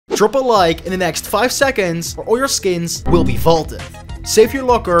drop a like in the next 5 seconds or all your skins will be vaulted. Save your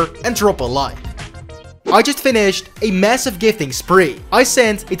locker and drop a like. I just finished a massive gifting spree. I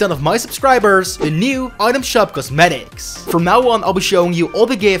sent a ton of my subscribers the new item shop cosmetics. From now on, I'll be showing you all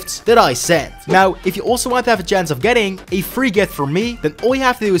the gifts that I sent. Now, if you also want to have a chance of getting a free gift from me, then all you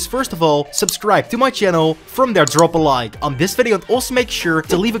have to do is first of all, subscribe to my channel. From there, drop a like on this video and also make sure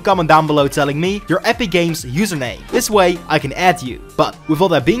to leave a comment down below telling me your Epic Games username. This way, I can add you. But with all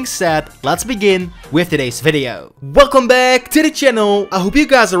that being said, let's begin with today's video. Welcome back to the channel. I hope you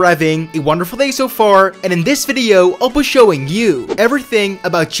guys are having a wonderful day so far. And in this video, I'll be showing you everything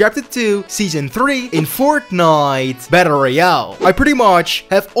about Chapter 2, Season 3 in Fortnite Battle Royale. I pretty much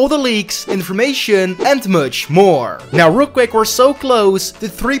have all the leaks, information, and much more. Now, real quick, we're so close to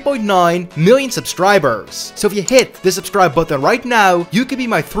 3.9 million subscribers. So if you hit the subscribe button right now, you can be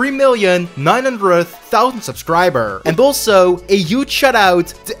my 3,900,000 subscriber. And also, a huge shout out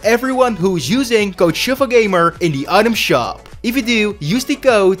to everyone who is using code ShuffleGamer in the item shop. If you do use the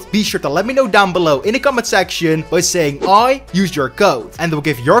code, be sure to let me know down below in the comment section by saying I used your code, and they'll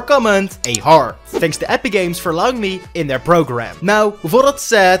give your comment a heart. Thanks to Epic Games for allowing me in their program. Now, with all that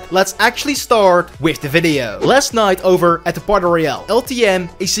said, let's actually start with the video. Last night over at the Party Royale LTM,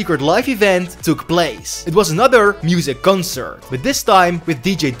 a secret live event took place. It was another music concert, but this time with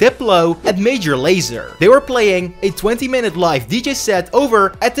DJ Diplo and Major Lazer. They were playing a 20-minute live DJ set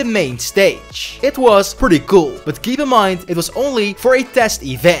over at the main stage. It was pretty cool, but keep in mind it was only for a test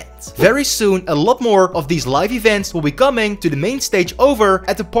event. Very soon, a lot more of these live events will be coming to the main stage over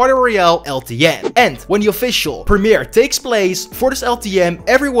at the Party Royale LTM. And when the official premiere takes place for this LTM,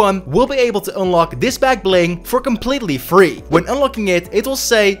 everyone will be able to unlock this back bling for completely free. When unlocking it, it will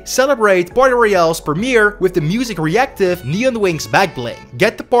say, celebrate Party Royale's premiere with the music reactive Neon Wings back bling.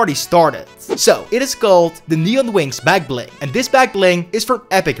 Get the party started. So, it is called the Neon Wings back bling. And this back bling is from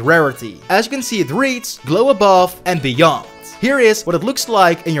Epic Rarity. As you can see, it reads, glow above and beyond. Here is what it looks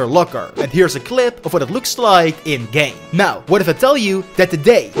like in your locker, and here's a clip of what it looks like in-game. Now, what if I tell you that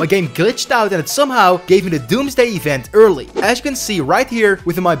today my game glitched out and it somehow gave me the Doomsday event early? As you can see right here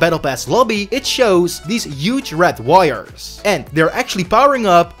within my Battle Pass lobby, it shows these huge red wires, and they're actually powering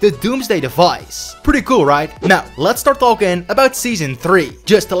up the Doomsday device. Pretty cool, right? Now, let's start talking about Season 3.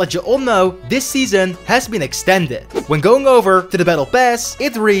 Just to let you all know, this season has been extended. When going over to the Battle Pass,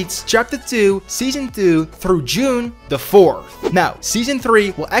 it reads Chapter 2, Season 2 through June the 4th. Now, Season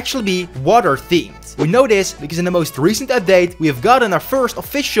 3 will actually be water themed. We know this because in the most recent update, we have gotten our first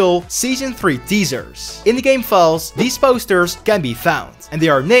official Season 3 teasers. In the game files, these posters can be found, and they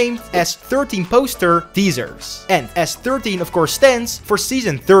are named as 13 poster teasers. And S13 of course stands for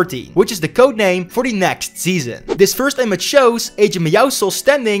Season 13, which is the code name for the next season. This first image shows Agent Meowscles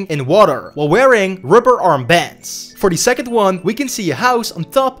standing in water while wearing rubber armbands. For the second one, we can see a house on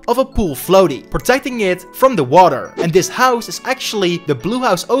top of a pool floaty, protecting it from the water. And this house is actually the blue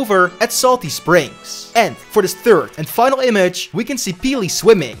house over at Salty Springs. And for this third and final image, we can see Peely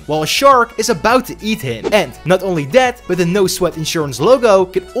swimming while a shark is about to eat him. And not only that, but the No Sweat Insurance logo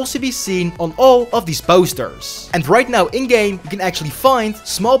can also be seen on all of these posters. And right now in-game, you can actually find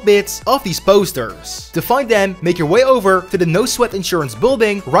small bits of these posters. To find them, make your way over to the No Sweat Insurance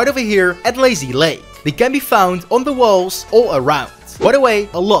building right over here at Lazy Lake. They can be found on the walls all around. By the way,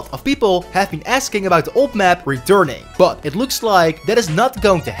 a lot of people have been asking about the old map returning, but it looks like that is not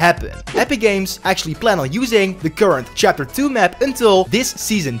going to happen. Epic Games actually plan on using the current Chapter 2 map until this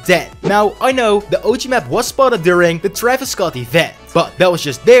Season 10. Now, I know the OG map was spotted during the Travis Scott event, but that was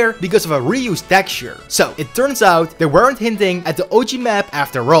just there because of a reused texture. So it turns out they weren't hinting at the OG map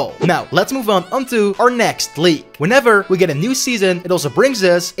after all. Now, let's move on onto our next leak. Whenever we get a new season, it also brings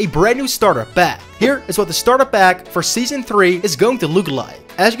us a brand new starter pack. Here is what the starter pack for Season 3 is going to look like.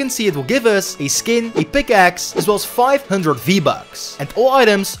 As you can see, it will give us a skin, a pickaxe, as well as 500 V-Bucks. And all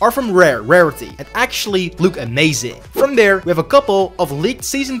items are from Rarity and actually look amazing. From there, we have a couple of leaked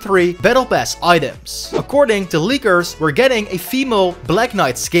Season 3 Battle Pass items. According to leakers, we're getting a female Black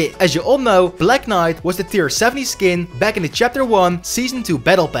Knight skin. As you all know, Black Knight was the tier 70 skin back in the Chapter 1 Season 2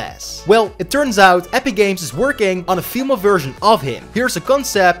 Battle Pass. Well, it turns out Epic Games is working on a female version of him. Here's a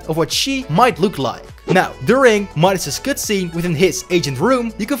concept of what she might look like. Now, during Midas's cutscene within his agent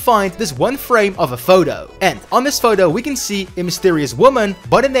room, you can find this one frame of a photo. And on this photo, we can see a mysterious woman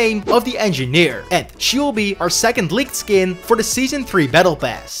by the name of the Engineer. And she will be our second leaked skin for the Season 3 Battle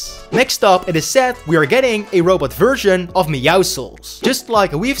Pass. Next up, it is said we are getting a robot version of Meowscles, just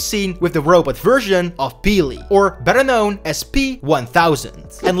like we've seen with the robot version of Peely, or better known as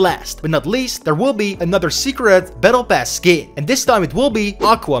P1000. And last but not least, there will be another secret Battle Pass skin, and this time it will be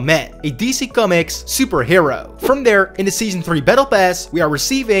Aquaman, a DC Comics superhero. From there, in the Season 3 Battle Pass, we are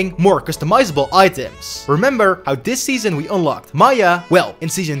receiving more customizable items. Remember how this season we unlocked Maya? Well, in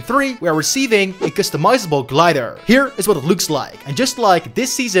Season 3, we are receiving a customizable glider. Here is what it looks like, and just like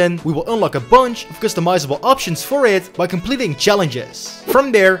this season, we will unlock a bunch of customizable options for it by completing challenges.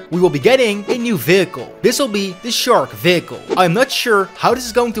 From there, we will be getting a new vehicle. This will be the Shark vehicle. I'm not sure how this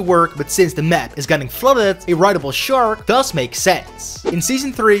is going to work, but since the map is getting flooded, a rideable shark does make sense. In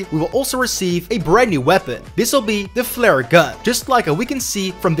Season 3, we will also receive a brand new weapon. This will be the flare gun, just like we can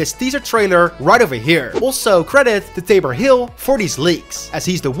see from this teaser trailer right over here. Also, credit to Tabor Hill for these leaks, as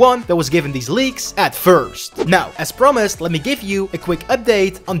he's the one that was given these leaks at first. Now, as promised, let me give you a quick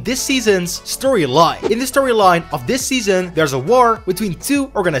update on this season's storyline. In the storyline of this season, there's a war between two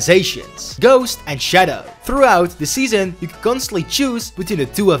organizations, Ghost and Shadow. Throughout the season, you can constantly choose between the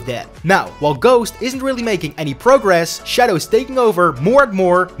two of them. Now, while Ghost isn't really making any progress, Shadow is taking over more and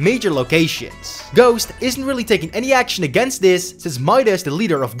more major locations. Ghost isn't really taking any action against this, since Midas, the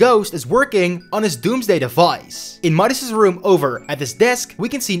leader of Ghost, is working on his Doomsday device. In Midas's room over at his desk, we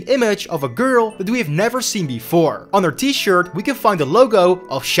can see an image of a girl that we have never seen before. On her t-shirt, we can find the logo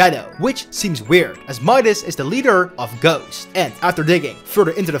of Shadow, which seems weird, as Midas is the leader of Ghost. And after digging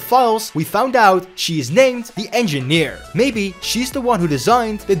further into the files, we found out she is named the Engineer. Maybe she's the one who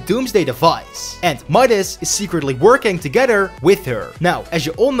designed the Doomsday device, and Midas is secretly working together with her. Now, as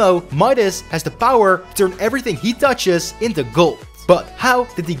you all know, Midas has the power to turn everything he touches into gold. But how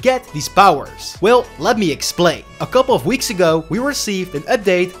did he get these powers? Well, let me explain. A couple of weeks ago, we received an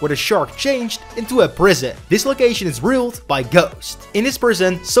update where the shark changed into a prison. This location is ruled by Ghost. In this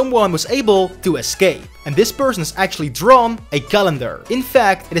prison, someone was able to escape, and this person has actually drawn a calendar. In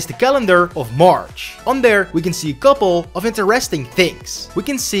fact, it is the calendar of March. On there, we can see a couple of interesting things. We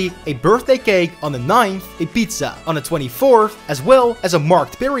can see a birthday cake on the 9th, a pizza on the 24th, as well as a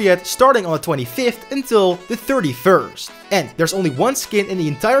marked period starting on the 25th until the 31st. And there's only one skin in the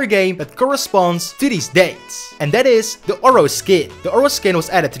entire game that corresponds to these dates, and that is the Oro skin. The Oro skin was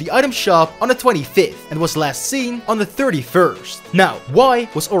added to the item shop on the 25th and was last seen on the 31st. Now, why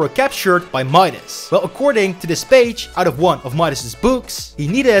was Oro captured by Midas? Well, according to this page out of one of Midas's books, he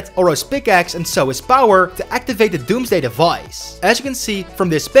needed Oro's pickaxe and so his power to activate the Doomsday device. As you can see from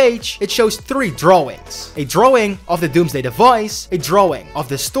this page, it shows three drawings: a drawing of the Doomsday device, a drawing of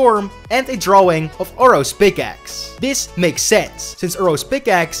the storm, and a drawing of Oro's pickaxe. This makes sense, since Oro's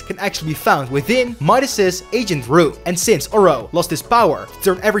pickaxe can actually be found within Midas's agent room, and since Oro lost his power to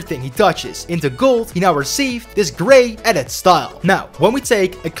turn everything he touches into gold, he now received this gray edit style. Now, when we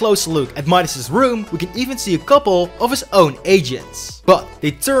take a close look at Midas's room, we can even see a couple of his own agents, but they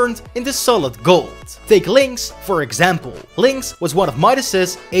turned into solid gold. Take Lynx, for example. Lynx was one of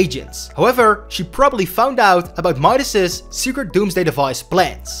Midas's agents. However, she probably found out about Midas's secret Doomsday device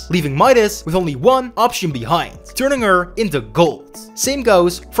plans, leaving Midas with only one option behind, turning her into gold. Same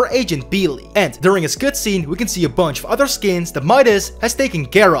goes for Agent Peely. And during his cutscene, we can see a bunch of other skins that Midas has taken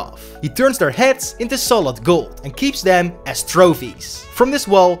care of. He turns their heads into solid gold and keeps them as trophies. From this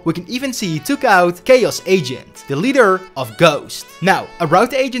wall, we can even see he took out Chaos Agent, the leader of Ghost. Now,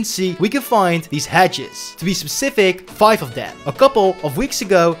 around the agency, we can find these hatches. To be specific, 5 of them. A couple of weeks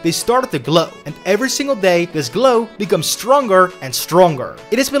ago, they started to glow, and every single day, this glow becomes stronger and stronger.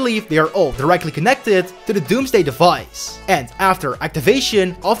 It is believed they are all directly connected to the Doomsday device, and after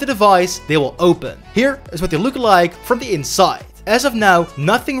activation of the device, they will open. Here is what they look like from the inside. As of now,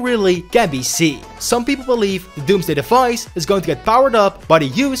 nothing really can be seen. Some people believe the Doomsday device is going to get powered up by the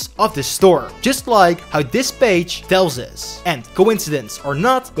use of the storm, just like how this page tells us. And coincidence or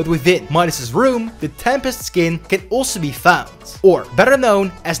not, but within Midas's room, the Tempest skin can also be found, or better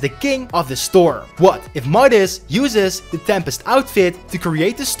known as the King of the Storm. What if Midas uses the Tempest outfit to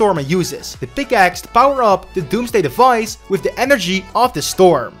create the storm and uses the pickaxe to power up the Doomsday device with the energy of the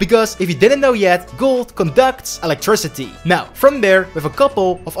storm? Because if you didn't know yet, gold conducts electricity. Now, from there, we have a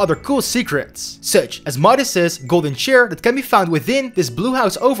couple of other cool secrets, such as Midas's golden chair that can be found within this blue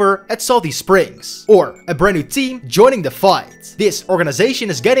house over at Salty Springs, or a brand new team joining the fight. This organization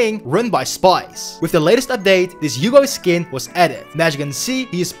is getting run by spies. With the latest update, this Hugo skin was added, and as you can see,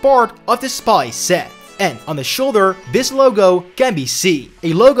 he is part of the spy set. And on the shoulder, this logo can be seen.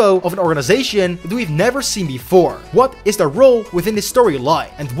 A logo of an organization that we've never seen before. What is their role within this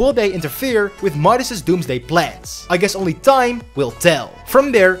storyline? And will they interfere with Midas's Doomsday plans? I guess only time will tell.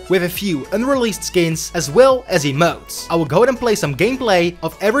 From there, we have a few unreleased skins as well as emotes. I will go ahead and play some gameplay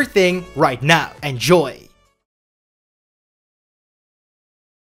of everything right now. Enjoy!